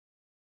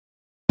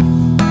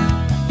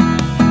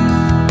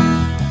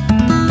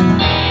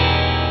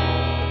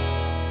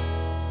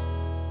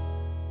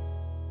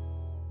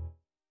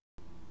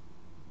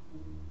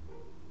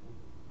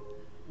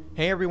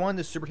Hey everyone,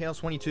 this is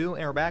SuperTales22,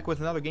 and we're back with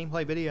another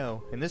gameplay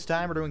video. And this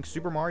time we're doing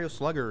Super Mario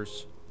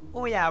Sluggers.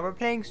 Oh yeah, we're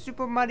playing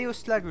Super Mario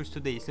Sluggers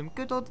today. Some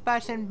good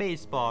old-fashioned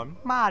baseball,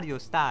 Mario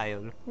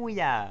style. Oh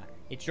yeah.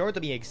 It's sure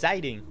to be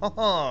exciting.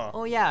 Haha.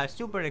 Oh yeah,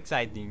 super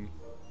exciting.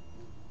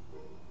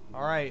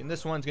 Alright, and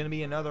this one's gonna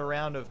be another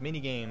round of mini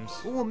games.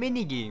 Oh,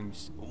 mini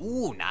games.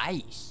 Oh,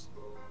 nice.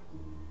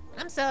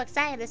 I'm so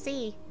excited to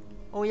see.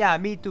 Oh yeah,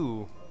 me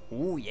too.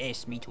 Oh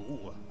yes, me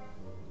too.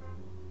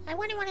 I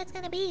wonder what it's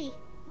gonna be.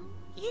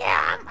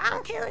 Yeah,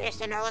 I'm curious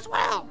to know as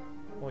well.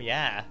 Oh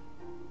yeah.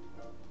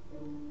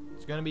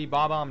 It's gonna be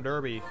Bob-Omb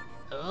Derby.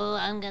 Oh,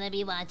 I'm gonna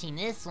be watching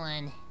this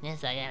one.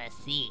 This I gotta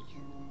see.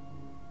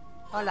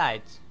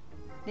 Alright,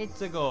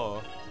 let's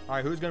go.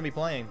 Alright, who's gonna be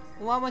playing?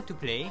 Oh, I want to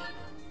play.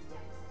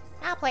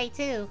 I'll play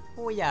too.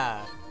 Oh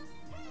yeah.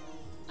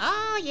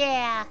 Oh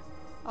yeah.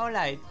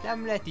 Alright,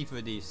 I'm ready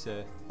for this.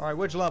 Alright,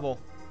 which level?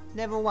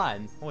 Level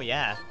 1. Oh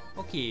yeah.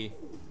 Okay.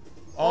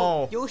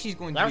 Oh, Yoshi's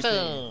going to be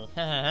playing.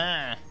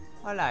 Hahaha.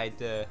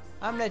 Alright,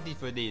 I'm ready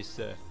for this.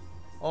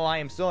 Oh, I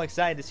am so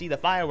excited to see the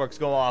fireworks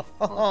go off.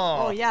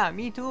 Oh yeah,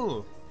 me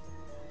too.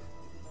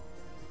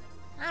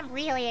 I'm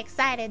really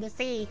excited to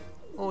see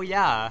Oh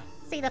yeah.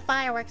 the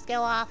fireworks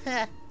go off.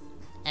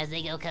 As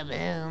they go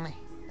kaboom.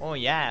 Oh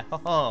yeah.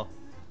 Haha.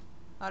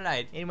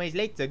 Alright, Anyways,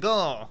 let's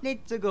go.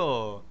 let's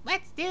go.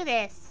 Let's do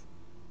this.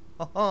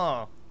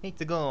 Haha.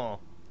 Let's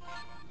go.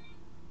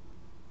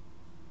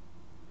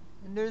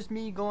 And there's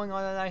me going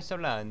on a nice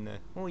run.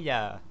 Oh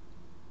yeah.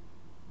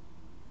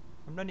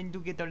 I'm running to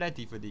get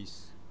ready for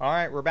this.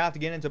 Alright, we're about to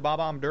get into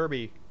Bob-Omb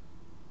Derby.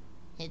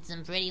 Hit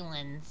some pretty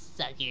ones,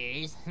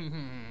 suckers.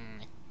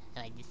 I'd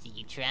like to see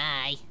you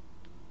try.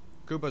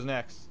 Koopa's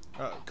next.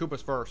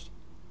 Koopa's first.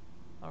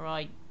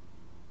 Alright.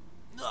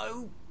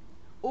 No!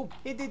 Oh,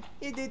 hit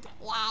it!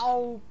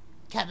 Wow!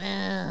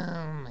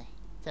 Kaboom!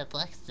 Tough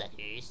luck,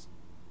 suckers.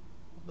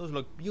 Those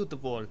look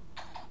beautiful.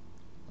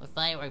 Or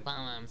firework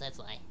bombs, that's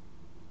why.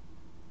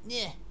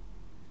 Yeah.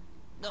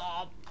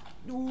 No!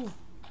 Oof.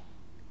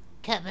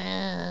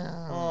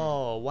 Kaboom!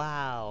 Oh,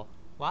 wow.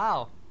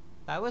 Wow,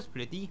 that was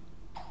pretty.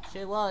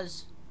 Sure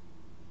was.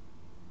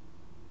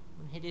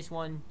 I'm gonna hit this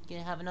one.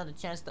 Gonna have another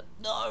chance to.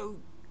 No!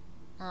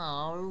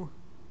 Oh,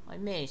 I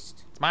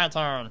missed. It's my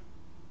turn.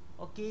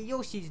 Okay,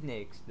 Yoshi's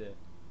next.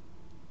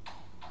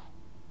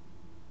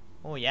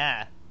 Oh,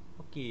 yeah.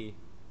 Okay.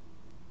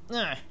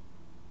 Ugh.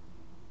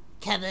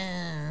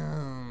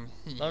 Kaboom!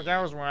 There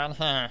goes one.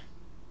 Huh.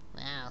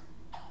 Wow.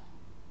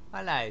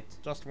 Alright.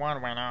 Just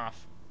one went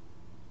off.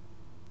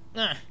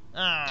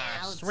 Ouch.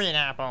 Sweet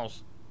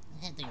apples.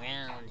 Hit the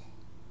ground.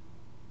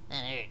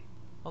 That hurt.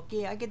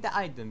 Okay, I get the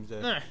items.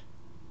 Ugh.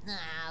 No,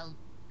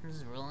 I'm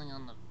just rolling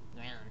on the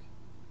ground.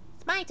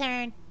 It's my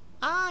turn.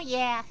 Oh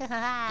yeah.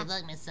 Good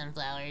luck, Miss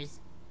Sunflowers.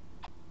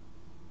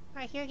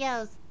 Alright, here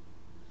goes.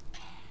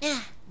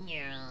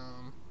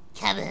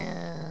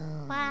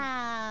 Kaboom!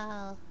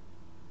 Wow.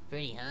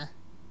 Pretty, huh?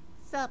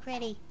 So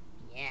pretty.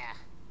 Yeah.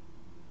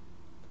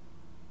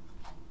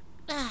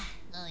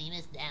 Oh, you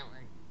missed that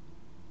one.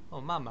 Oh,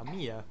 mamma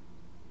mia.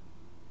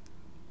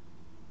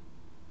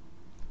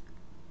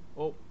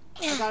 Oh,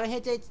 I gotta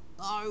hit it.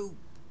 Oh.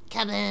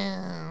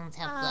 Kaboom!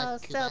 Tough Oh,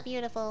 luck, so Koopa.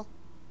 beautiful.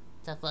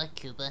 Tough luck,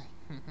 Koopa.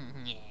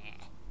 Yeah.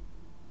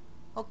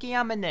 Okay,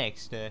 I'm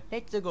next.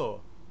 Let's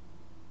go.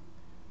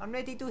 I'm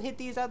ready to hit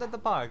these out of the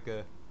park.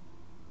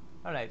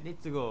 Alright,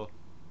 let's go.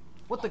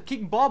 What the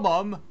King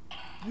Bob-Omb?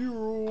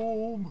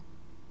 Boom!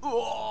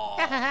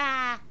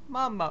 Oh!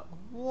 Mama,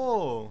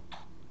 whoa.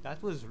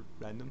 That was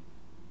random.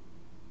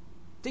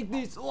 Take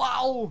this,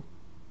 wow!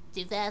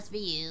 Too fast for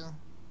you.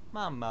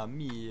 Mamma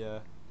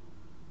mia.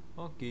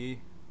 Okay.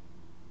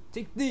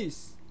 Take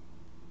this.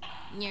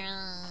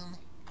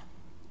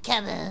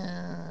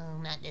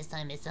 Kaboom! Not this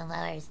time, Miss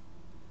Sunflowers.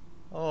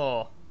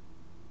 Oh.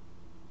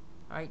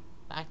 Alright,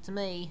 back to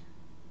me.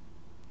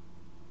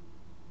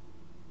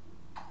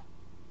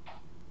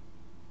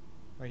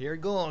 Right, here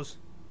it goes.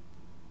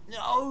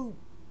 No!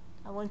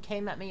 That one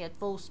came at me at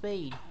full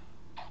speed.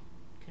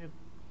 Could have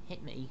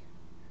hit me.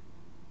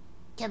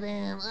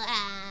 Kaboom!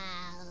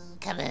 Wow!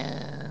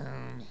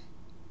 Kaboom!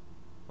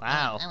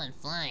 Wow. I went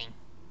flying.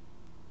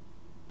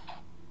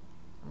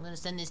 I'm gonna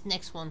send this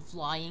next one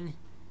flying.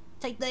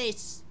 Take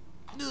this!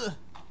 Ugh.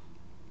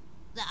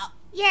 Oh,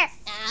 Yes.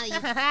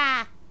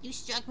 ow, you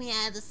struck me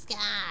out of the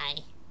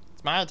sky.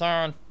 It's my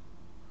turn.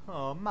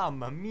 Oh,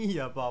 mamma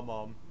mia,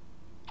 Bob-Omb.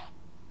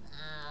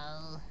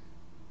 Oh.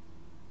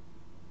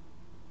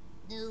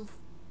 Oof.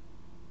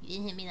 You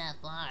didn't hit me that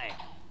far.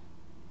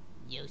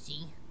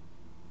 Yoshi.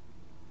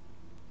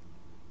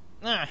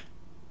 Ah.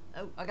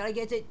 Oh, I gotta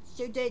get it.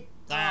 Shoot it.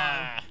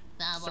 Ah.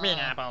 Foul Sweet ball.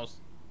 apples.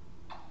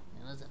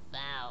 It was a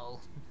foul.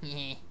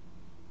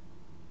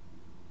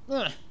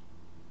 Ugh.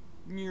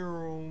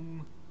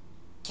 Vroom.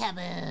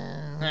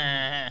 Kaboom!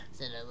 Ah.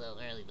 Said it a little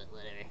early, but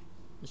whatever.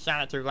 You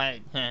shot it too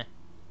late. Huh.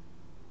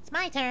 It's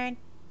my turn.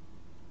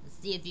 Let's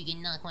see if you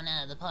can knock one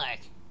out of the park.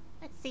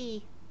 Let's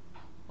see.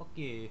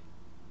 Okay.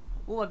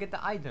 Oh, I get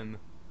the item.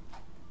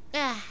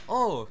 Ah,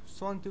 Oh,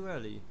 swung too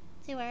early.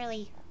 too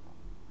early.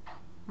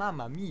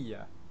 Mamma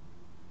mia.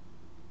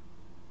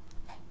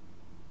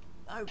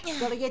 Oh,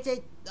 gotta get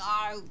it.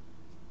 Oh.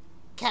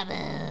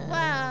 Kaboom!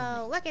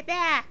 Whoa, look at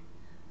that.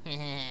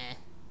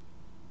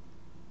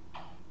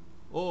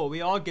 Oh,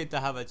 we all get to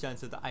have a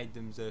chance at the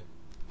items.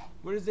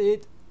 Where is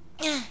it?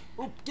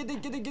 Oh, get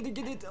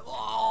it.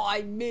 Oh,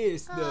 I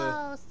missed.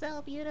 Oh,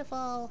 so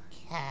beautiful.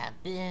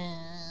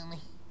 Kaboom!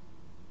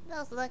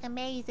 Those look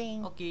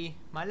amazing. Okay,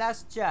 my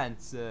last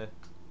chance.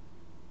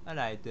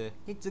 Alright,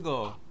 let's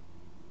go.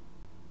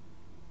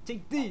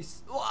 Take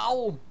this.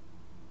 Wow!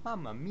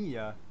 Mamma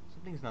mia.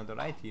 Something's not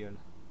right here.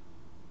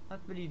 Not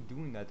really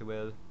doing that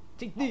well.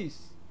 Take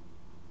this.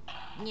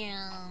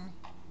 Yum.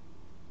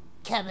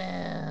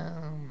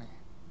 Kaboom!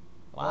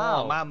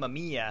 Wow. Oh, mamma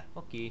mia.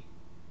 Okay.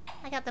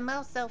 I got the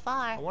most so I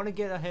far. want to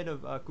get ahead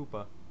of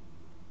Koopa.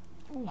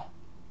 Ooh.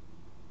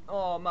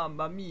 Oh,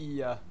 mamma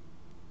mia.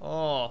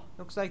 Oh.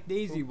 Looks like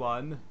Daisy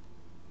won.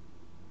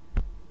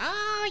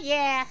 Oh,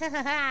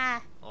 yeah.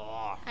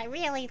 Oh. I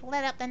really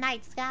lit up the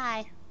night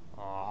sky.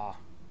 Oh.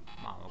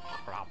 Oh,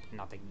 crap.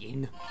 Not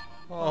again.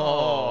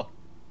 Oh.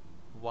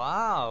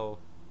 Wow.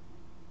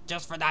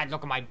 Just for that,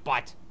 look at my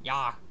butt.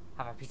 Yeah.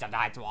 Have a piece of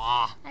that.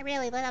 Ah. I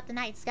really lit up the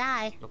night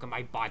sky. Look at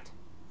my butt.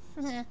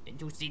 Did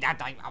you see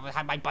that? I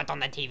had my butt on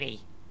the TV.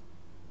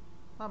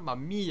 Mamma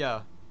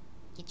mia.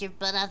 Get your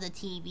butt off the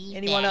TV,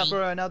 Anyone up fatty.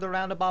 for another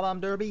round of Bob-Omb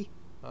Derby?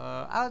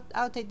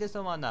 I'll take this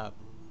one up.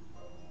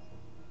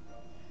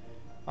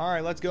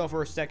 Alright, let's go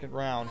for a second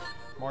round.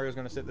 Mario's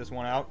gonna sit this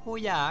one out. Oh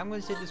yeah, I'm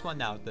gonna sit this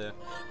one out there.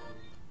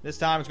 This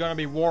time it's gonna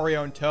be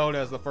Wario and Toad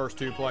as the first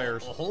two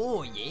players.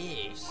 Oh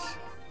yes.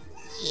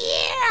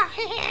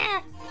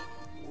 Yeah!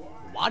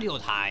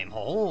 Wario time.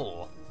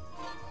 Oh.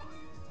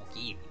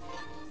 Okay.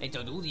 Let's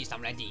do this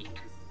already.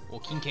 Oh,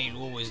 King K.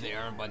 Rool is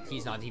there, but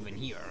he's not even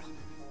here.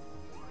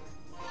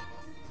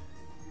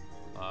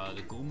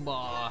 The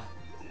Goomba.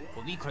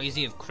 Would be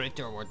crazy if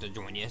Critter were to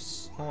join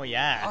us. Oh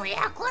yeah. Oh,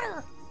 yeah,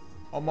 Critter.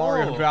 Oh,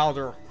 Mario Oh. and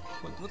Bowser.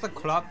 What the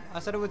crap? I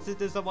said I would sit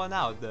this one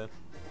out.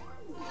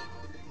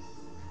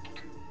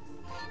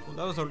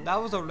 Well, that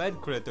was a red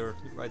critter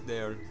right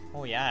there.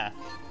 Oh yeah.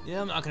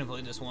 Yeah, I'm not gonna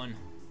play this one.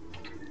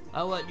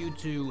 I'll let you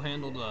two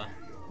handle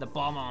the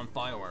Bomb-Omb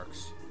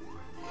fireworks.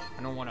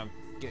 I don't want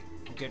to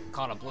get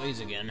caught ablaze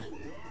again.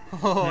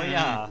 Oh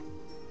yeah.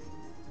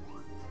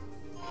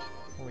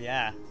 Oh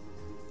yeah.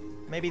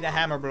 Maybe the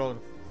hammer blow.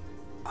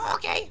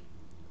 Okay.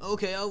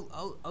 Okay,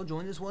 I'll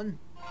join this one.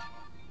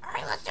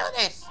 Alright, let's do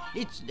this.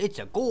 It's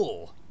a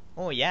goal.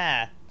 Oh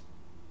yeah.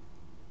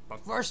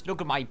 But first,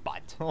 look at my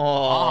butt. Oh.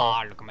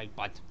 Ah, look at my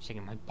butt.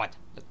 Shaking my butt.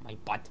 Look at my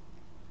butt.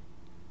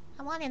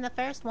 I won in the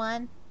first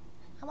one.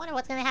 I wonder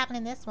what's gonna happen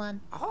in this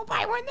one. I hope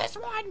I win this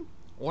one.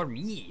 Or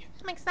me.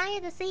 I'm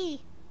excited to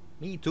see.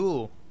 Me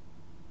too.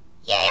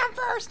 Yeah, I'm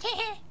first.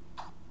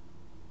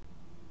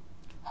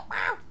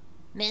 Wow.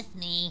 Miss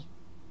me.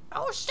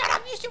 Oh, shut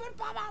up, you stupid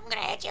Bob. I'm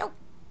gonna hit you.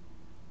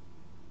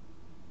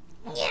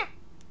 Yeah.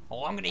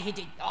 Oh, I'm gonna hit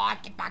it. Oh,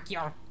 get back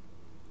here.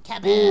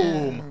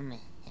 Kaboom!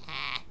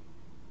 Ah,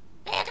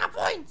 Hey, I got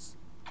points.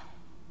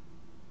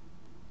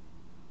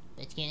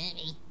 but you can hit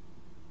me.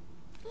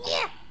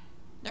 Yeah.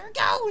 There it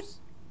goes.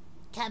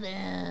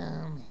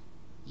 Kaboom!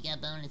 You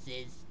got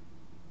bonuses.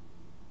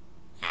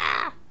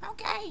 Ah,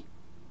 okay.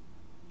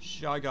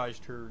 Shy Guy's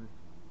turn.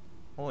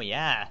 Oh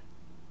yeah.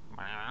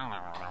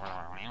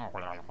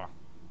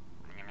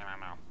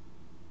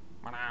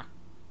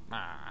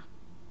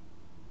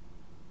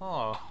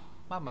 Oh,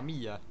 mamma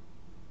mia.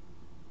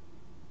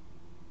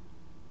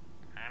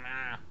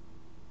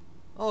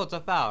 Oh, it's a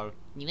foul.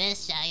 You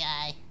missed, Shy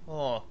Guy.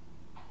 Oh.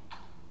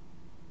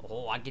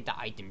 Oh, I get the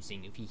item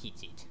thing if he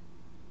hits it.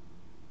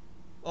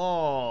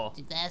 Oh.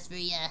 Too fast for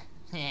ya.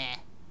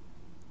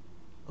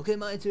 Okay,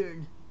 my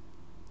turn.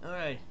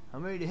 Alright,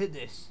 I'm ready to hit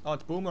this. Oh,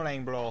 it's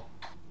boomerang, bro.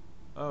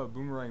 Oh,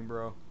 boomerang,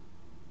 bro.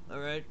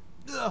 Alright.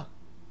 Ugh.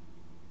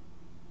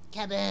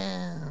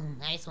 Kaboom!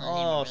 Nice one, Oh,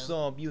 Hammer Bro.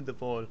 so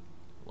beautiful.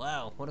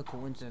 Wow, what a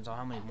coincidence on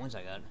how many points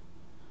I got.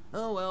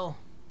 Oh well.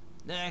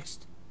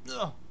 Next.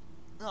 Ugh.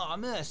 Oh, I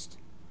missed.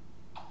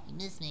 You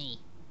missed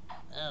me.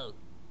 Oh,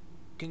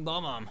 King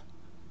Bom-Omb.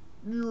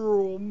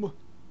 Yum.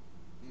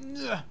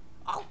 Ugh.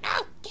 Oh, no.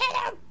 Get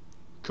him.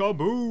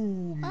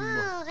 Kaboom!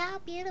 Oh, how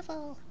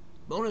beautiful.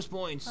 Bonus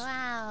points.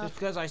 Wow. Just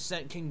because I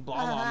sent King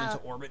Bom-Omb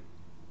into orbit.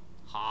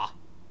 Ha.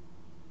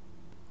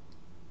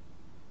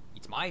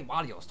 It's my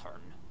Wario's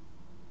turn.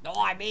 No,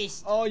 I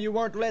missed. Oh, you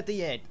weren't ready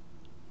yet.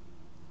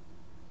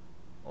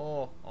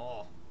 Oh.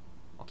 Oh.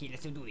 Okay,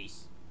 let's do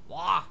this.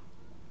 Wah.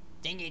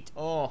 Dang it.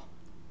 Oh.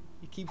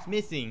 He keeps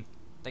missing.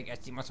 I guess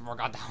he must have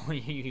forgot that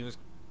he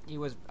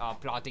was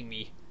plotting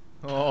me.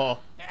 Oh.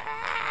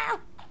 Ah.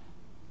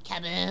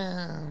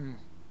 kaboom!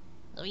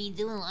 What are you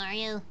doing,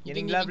 Wario? You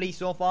Getting didn't lovely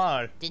so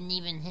far. Didn't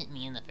even hit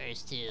me in the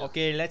first two.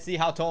 Okay, let's see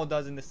how Toad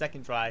does in the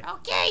second try.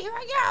 Okay, here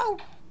I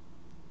go.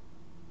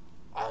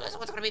 Oh, this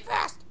one's gonna be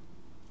fast.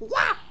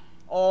 Wow.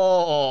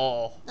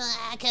 Oh.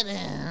 Ah,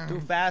 kaboom! Too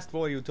fast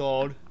for you,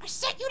 Toad. I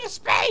sent you to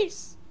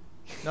space.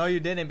 No, you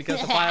didn't because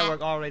the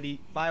fireworks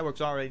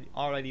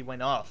already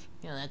went off.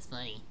 Oh, that's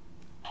funny.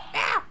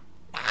 Ah.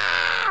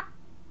 Ah.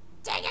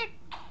 Dang it.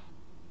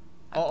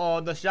 Uh oh,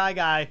 the Shy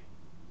Guy.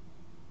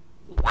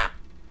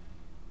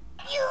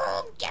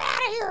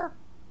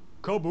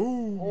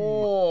 Kaboom!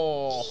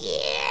 Oh,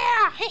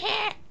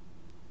 Yeah!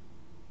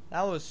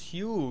 that was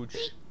huge.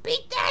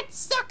 Beat that,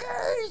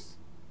 suckers!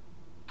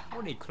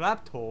 Holy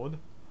crap, Toad.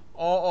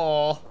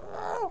 Uh-oh.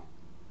 Oh.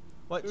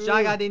 What?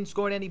 Shy Guy didn't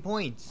score any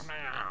points.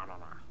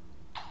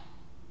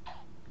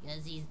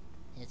 Because he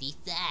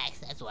sucks,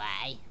 that's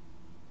why.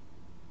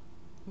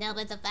 No,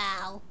 but it's a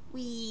foul.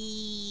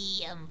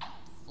 Whee! I'm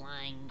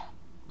flying.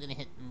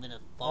 I'm gonna Oh,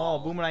 fall.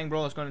 Boomerang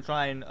Bro is gonna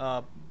try and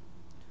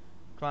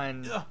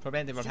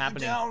prevent it from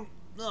happening. Down.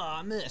 Oh,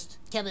 I missed.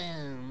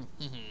 Kaboom!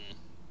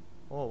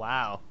 Oh,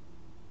 wow.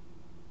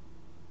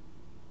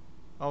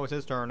 Oh, it's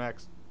his turn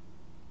next.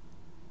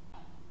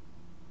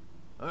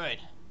 Alright.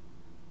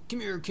 Come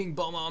here, King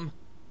Bom-Omb.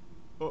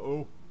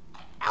 Uh-oh.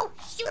 Oh,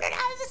 shoot it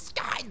out of the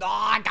sky! No,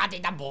 I got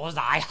it, the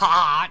bullseye!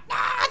 Ha! No,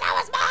 that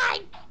was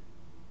mine!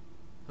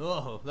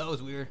 Oh, that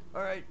was weird.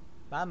 Alright.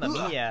 Mamma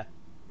mia.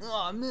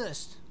 Oh, I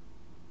missed.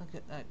 Okay,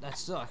 that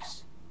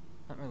sucks.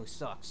 That really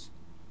sucks.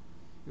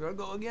 Here I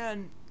go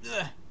again.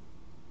 Ugh.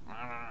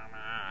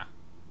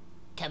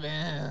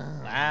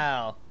 Kaboom!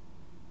 Wow.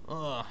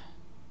 Oh,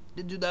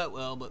 didn't do that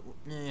well, but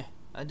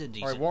I did Alright,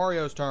 decent.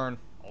 Wario's turn.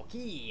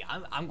 Okay,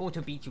 I'm going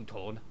to beat you,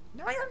 Toad.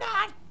 No, you're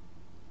not!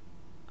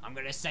 I'm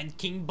gonna send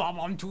King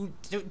Bob-Omb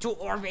to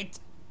orbit.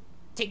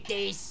 Take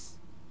this.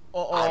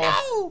 Uh-oh.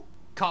 Oh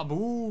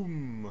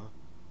Kaboom!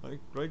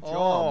 Great Oh.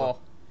 job.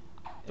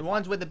 The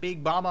ones with the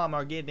big Bob-Omb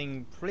are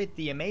getting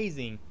pretty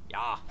amazing.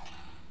 Yeah.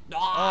 no!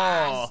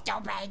 Oh.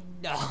 Stupid!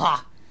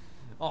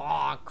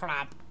 Oh,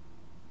 crap.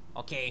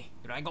 Okay,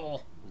 here I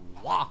go.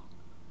 Wah.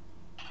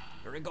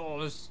 Here it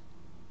goes.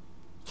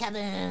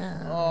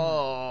 Kaboom! Who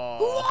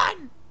Oh.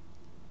 won?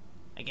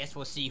 I guess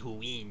we'll see who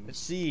wins. Let's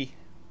see.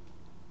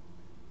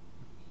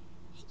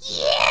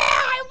 Yeah,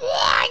 I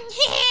won!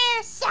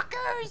 Yeah,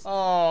 suckers!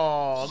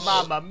 Oh,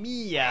 mamma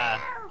mia.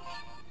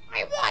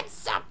 I won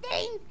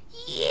something!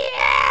 Yeah!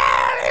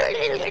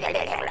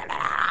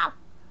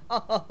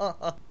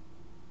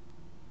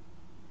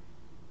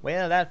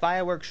 Well, that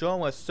fireworks show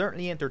was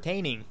certainly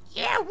entertaining.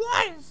 Yeah, it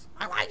was!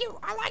 I like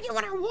it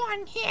when I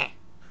won, yeah!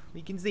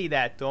 We can see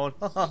that, Toad.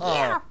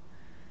 Yeah!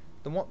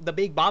 The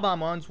big Bob-Omb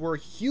ones were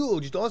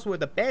huge. Those were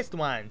the best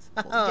ones.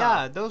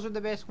 Yeah, those were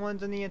the best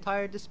ones on the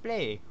entire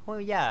display. Oh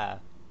yeah.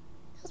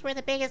 Those were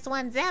the biggest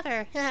ones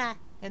ever.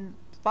 And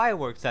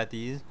fireworks at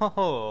these.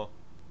 Oh,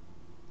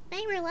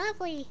 They were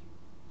lovely.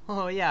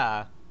 oh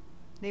yeah.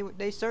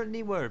 They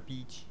certainly were,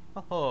 Peach.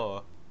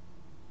 Oh.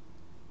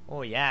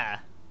 Oh, yeah.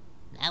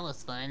 That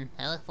was fun.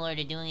 I look forward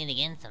to doing it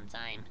again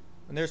sometime.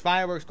 And there's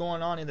fireworks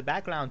going on in the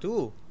background,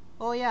 too.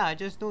 Oh yeah, I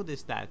just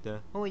noticed that.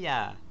 Oh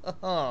yeah.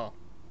 Well,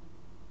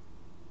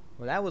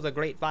 that was a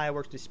great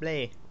fireworks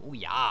display. Oh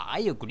yeah, I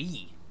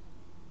agree.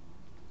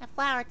 A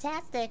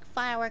flower-tastic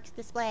fireworks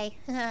display.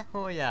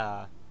 Oh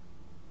yeah.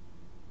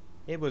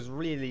 It was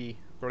really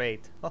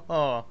great.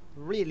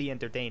 Really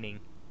entertaining.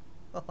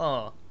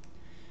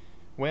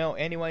 Well,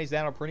 anyways,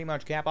 that'll pretty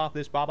much cap off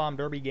this Bob-Omb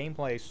Derby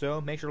gameplay. So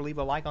make sure to leave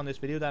a like on this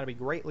video. That'll be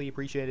greatly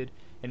appreciated.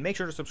 And make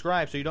sure to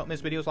subscribe so you don't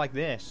miss videos like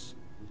this.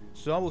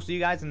 So we'll see you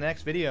guys in the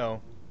next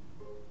video.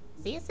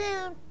 See you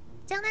soon.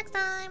 Till next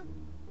time.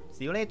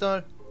 See you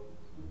later.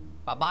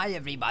 Bye bye,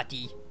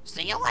 everybody.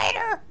 See you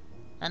later.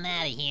 I'm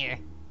out of here.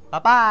 Bye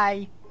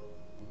bye.